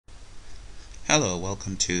Hello,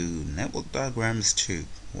 welcome to Network Diagrams 2.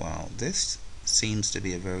 Well, this seems to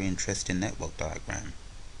be a very interesting network diagram.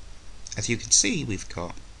 As you can see, we've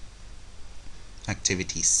got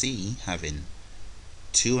activity C having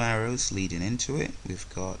 2 arrows leading into it. We've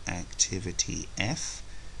got activity F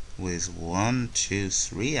with 1, 2,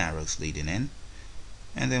 3 arrows leading in.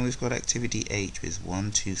 And then we've got activity H with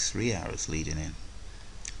 1, 2, 3 arrows leading in.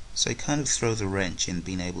 So it kind of throws a wrench in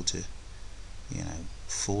being able to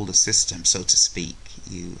fool the system, so to speak.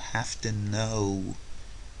 You have to know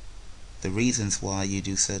the reasons why you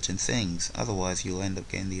do certain things, otherwise you'll end up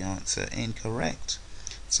getting the answer incorrect.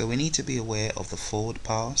 So we need to be aware of the forward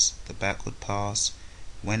pass, the backward pass.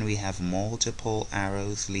 When we have multiple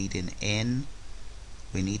arrows leading in,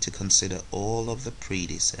 we need to consider all of the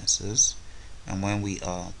predecessors, and when we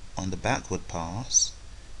are on the backward pass,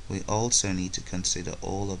 we also need to consider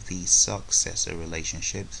all of the successor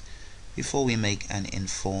relationships before we make an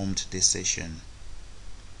informed decision.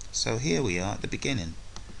 So here we are at the beginning.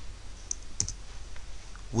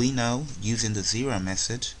 We know using the 0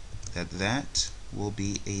 method that will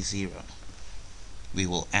be a 0. We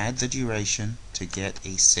will add the duration to get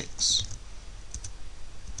a 6.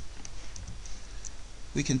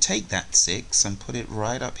 We can take that 6 and put it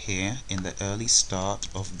right up here in the early start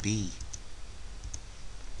of B.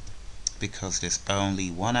 Because there's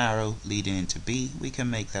only one arrow leading into B, we can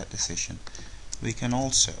make that decision. We can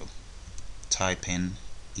also type in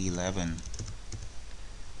 11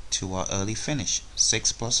 to our early finish.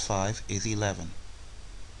 6 plus 5 is 11.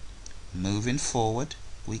 Moving forward,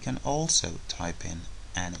 we can also type in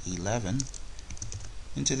an 11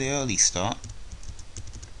 into the early start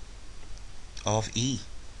of E.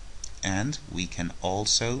 And we can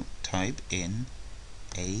also type in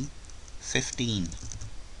a 15.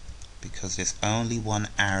 Because there's only one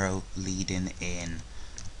arrow leading in.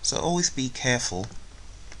 So always be careful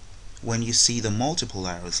when you see the multiple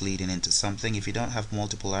arrows leading into something. If you don't have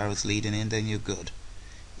multiple arrows leading in, then you're good.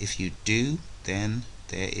 If you do, then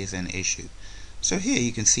there is an issue. So here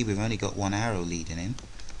you can see we've only got one arrow leading in.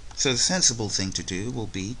 So the sensible thing to do will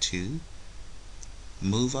be to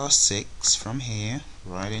move our 6 from here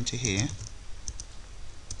right into here,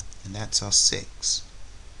 and that's our 6.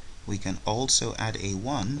 We can also add a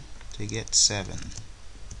 1 to get 7.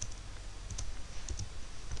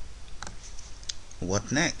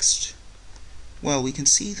 What next? Well, we can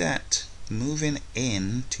see that moving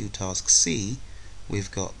in to task C, we've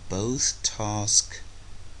got both task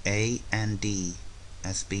A and D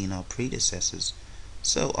as being our predecessors.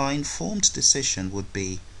 So our informed decision would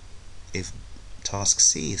be, if task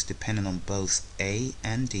C is dependent on both A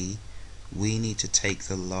and D, we need to take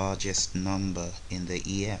the largest number in the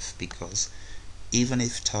EF, because even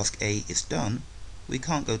if task A is done, we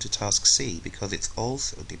can't go to task C because it's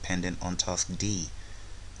also dependent on task D,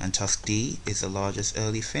 and task D is the largest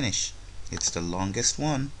early finish. It's the longest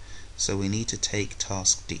one, so we need to take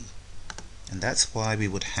task D, and that's why we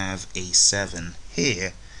would have a 7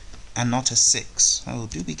 here and not a 6. So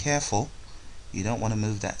do be careful. You don't want to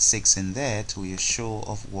move that 6 in there till you're sure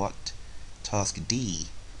of what task D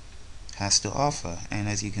has to offer. And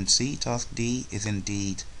as you can see, task D is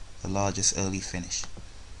indeed the largest early finish.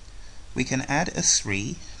 We can add a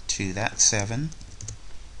 3 to that 7,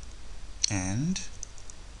 and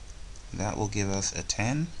that will give us a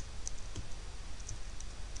 10.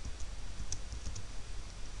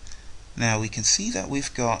 Now we can see that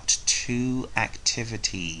we've got 2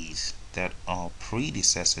 activities that are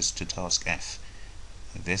predecessors to task F.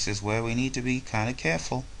 This is where we need to be kind of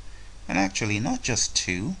careful. And actually, not just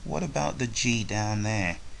 2. What about the G down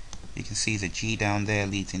there? You can see the G down there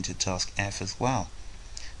leads into task F as well.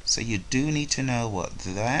 So you do need to know what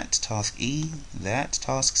that task E, that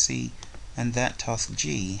task C, and that task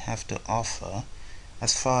G have to offer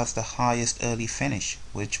as far as the highest early finish,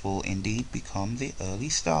 which will indeed become the early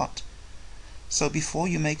start. So before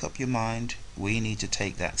you make up your mind, we need to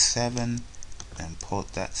take that 7 and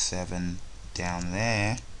put that 7 down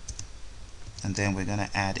there, and then we're going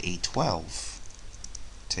to add a 12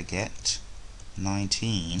 to get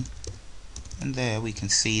 19, and there we can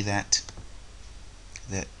see that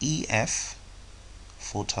the EF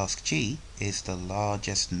for task G is the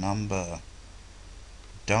largest number.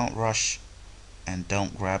 Don't rush and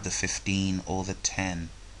don't grab the 15 or the 10.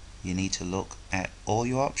 You need to look at all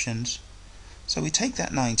your options. So we take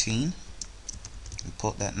that 19, we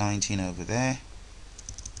put that 19 over there,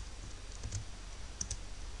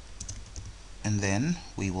 and then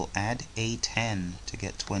we will add a 10 to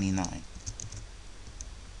get 29.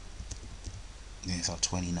 There's our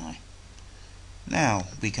 29. Now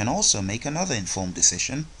we can also make another informed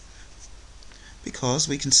decision. Because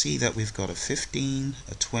we can see that we've got a 15,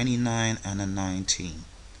 a 29 and a 19.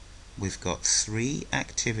 We've got 3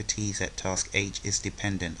 activities that task H is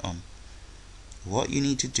dependent on. What you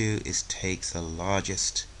need to do is take the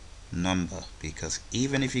largest number, because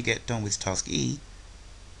even if you get done with task E,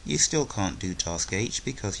 you still can't do task H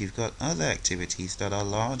because you've got other activities that are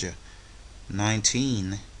larger.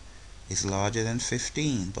 19 is larger than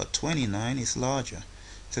 15, but 29 is larger.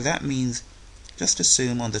 So that means just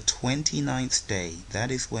assume on the 29th day, that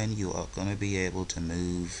is when you are going to be able to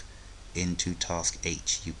move into task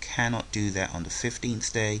H. You cannot do that on the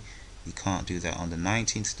 15th day, you can't do that on the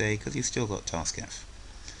 19th day because you've still got task F.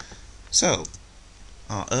 So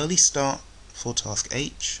our early start for task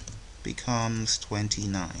H becomes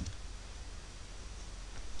 29.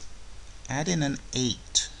 Adding an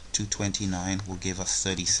 8 to 29 will give us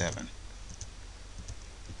 37.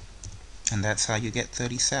 And that's how you get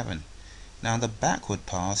 37. Now in the backward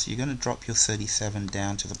pass, you're going to drop your 37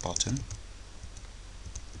 down to the bottom.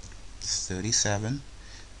 37.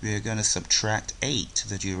 We are going to subtract 8,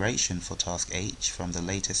 the duration for task H, from the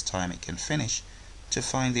latest time it can finish to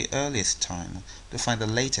find the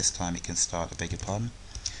latest time it can start, I beg your pardon,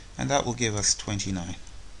 and that will give us 29.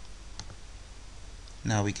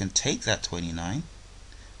 Now we can take that 29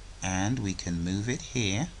 and we can move it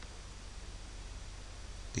here,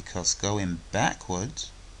 because going backwards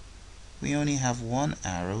we only have one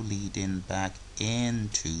arrow leading back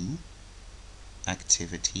into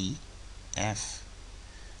activity F.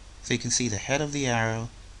 So you can see the head of the arrow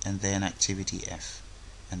and then activity F,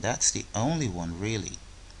 and that's the only one really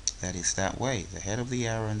that is that way, the head of the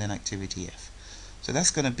arrow and then activity F. So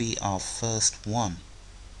that's going to be our first one.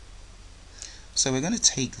 So we're going to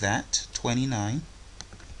take that 29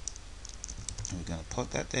 and we're going to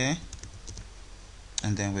put that there,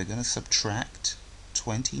 and then we're going to subtract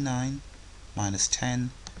 29 minus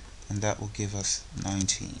 10, and that will give us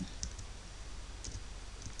 19.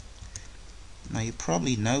 Now you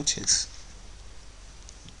probably notice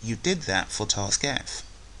you did that for task F.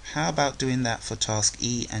 How about doing that for task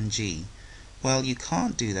E and G? Well, you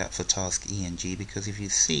can't do that for task E and G because if you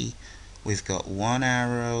see, we've got one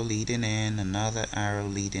arrow leading in, another arrow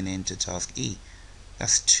leading into task E.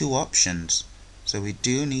 That's 2 options. So we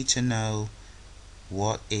do need to know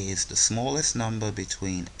what is the smallest number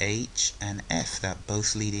between H and F that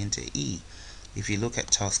both lead into E. If you look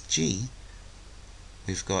at task G,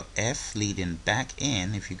 we've got F leading back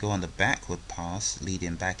in. If you go on the backward pass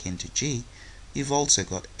leading back into G, you've also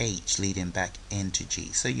got H leading back into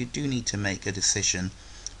G. So you do need to make a decision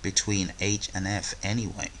between H and F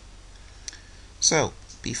anyway. So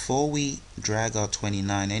before we drag our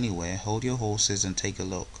 29 anywhere, hold your horses and take a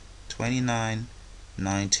look. 29,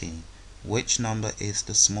 19. Which number is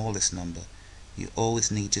the smallest number? You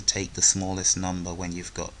always need to take the smallest number when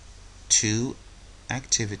you've got 2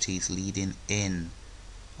 activities leading in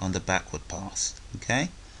on the backward pass. Okay?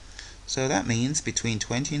 So that means between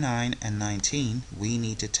 29 and 19, we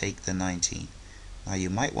need to take the 19. Now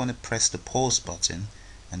you might want to press the pause button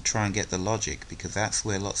and try and get the logic, because that's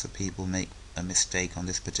where lots of people make a mistake on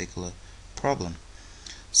this particular problem.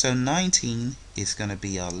 So 19 is going to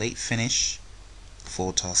be our late finish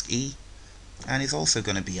for task E, and is also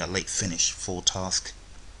going to be our late finish for task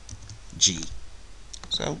G.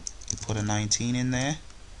 So you put a 19 in there,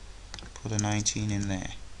 put a 19 in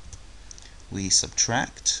there. We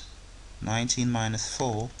subtract 19 minus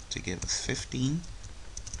 4 to give us 15.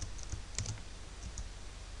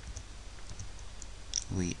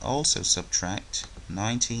 We also subtract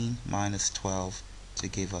 19 minus 12 to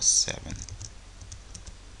give us 7.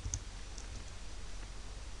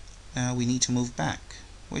 Now we need to move back,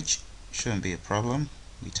 which shouldn't be a problem.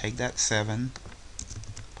 We take that 7,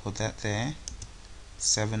 put that there.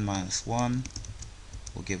 7 minus 1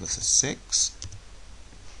 will give us a 6.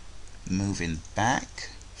 Moving back,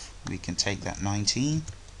 we can take that 19.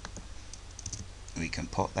 We can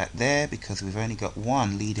put that there because we've only got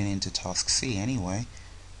 1 leading into task C anyway.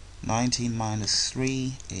 19 minus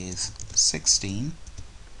 3 is 16.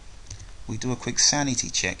 We do a quick sanity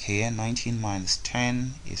check here. 19 minus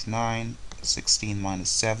 10 is 9. 16 minus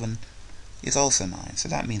 7 is also 9. So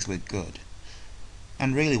that means we're good.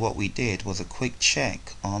 And really what we did was a quick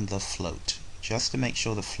check on the float, just to make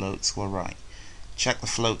sure the floats were right. Check the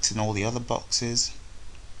floats in all the other boxes.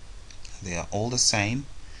 They are all the same.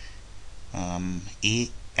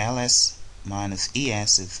 LS minus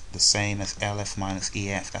ES is the same as LF minus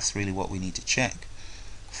EF. That's really what we need to check.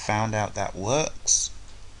 Found out that works.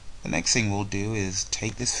 The next thing we'll do is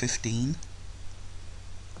take this 15,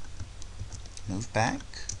 move back,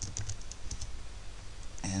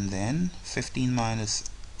 and then 15 minus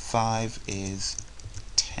 5 is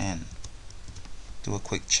 10. Do a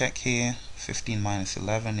quick check here. 15 minus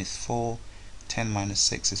 11 is 4. 10 minus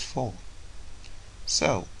 6 is 4.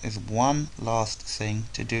 So, there's one last thing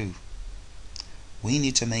to do. We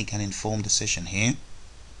need to make an informed decision here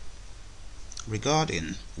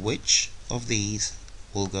regarding which of these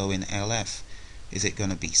will go in LF. Is it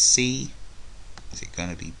going to be C? Is it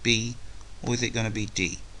going to be B? Or is it going to be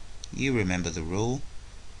D? You remember the rule.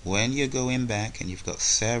 When you're going back and you've got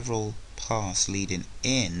several paths leading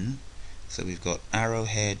in, so we've got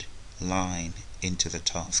arrowhead, line into the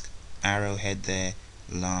task, arrowhead there,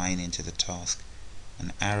 line into the task,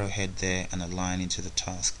 an arrowhead there and a line into the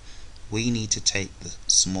task. We need to take the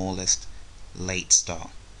smallest late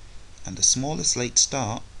start, and the smallest late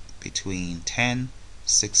start between 10,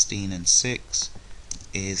 16 and 6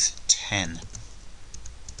 is 10.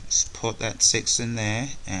 Let's put that 6 in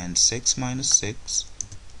there, and 6 minus 6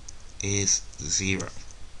 is 0.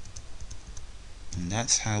 And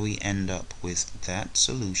that's how we end up with that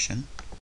solution.